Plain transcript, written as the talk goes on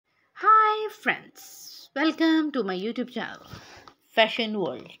Hi friends, welcome to my YouTube channel, Fashion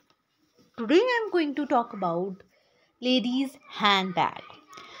World. Today I'm going to talk about ladies handbag.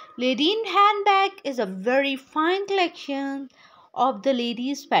 Ladies handbag is a very fine collection of the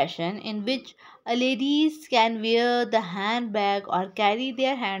ladies fashion in which a ladies can wear the handbag or carry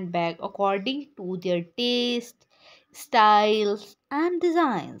their handbag according to their taste, styles and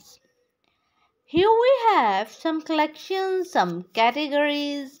designs. Here we have some collections, some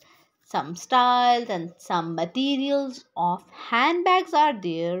categories, some styles, and some materials of handbags are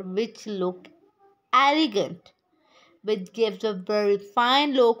there which look elegant, which gives a very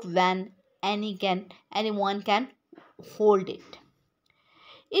fine look when anyone can hold it.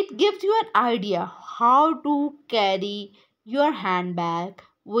 It gives you an idea how to carry your handbag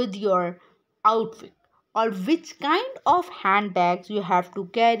with your outfit or which kind of handbags you have to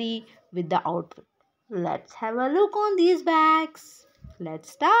carry with the outfit. Let's have a look on these bags.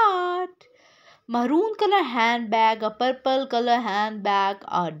 Let's start. Maroon color handbag, a purple color handbag,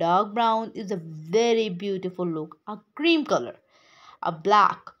 a dark brown is a very beautiful look. A cream color, a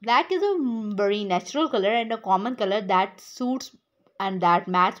black is a very natural color and a common color that suits and that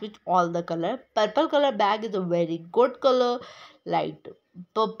match with all the color. Purple color bag is a very good color, light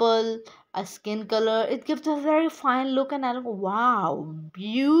purple, a skin color. It gives a very fine look and I look, wow,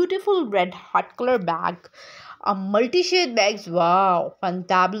 beautiful red hot color bag, a multi-shade bags. Wow,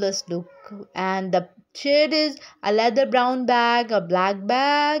 fantabulous look. And the shade is a leather brown bag, a black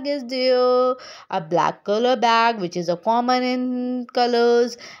bag is there, a black color bag which is a common in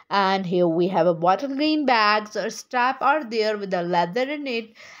colors, and here we have a bottle green bags or strap are there with the leather in it,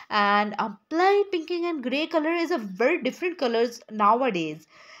 and a light pinking and gray color is a very different colors nowadays.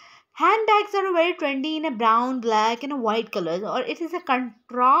 Handbags are very trendy in a brown, black and a white colors, or it is a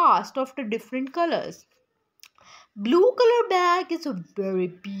contrast of the different colors. Blue color bag is a very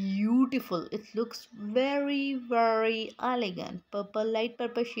beautiful. It looks very elegant. Light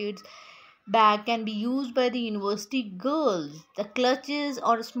purple shades bag can be used by the university girls. The clutches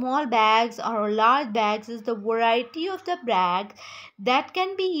or small bags or large bags is the variety of the bag that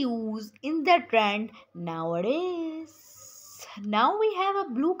can be used in the trend nowadays. Now we have a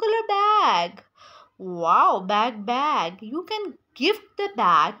blue color bag. Wow, bag. You can gift the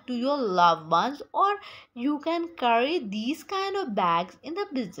bag to your loved ones, or you can carry these kind of bags in the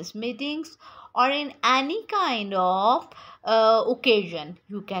business meetings or in any kind of occasion.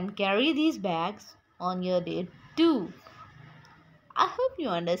 You can carry these bags on your day too. I hope you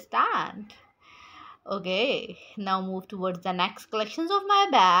understand. Okay, now move towards the next collections of my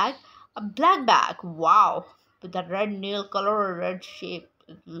bag. A black bag. Wow, with a red nail color or red shape.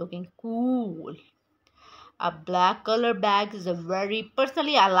 Looking cool. A black color bag is a very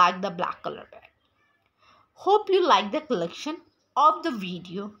personally I like the black color bag. Hope you like the collection of the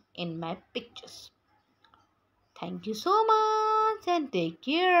video in my pictures. Thank you so much and take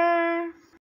care.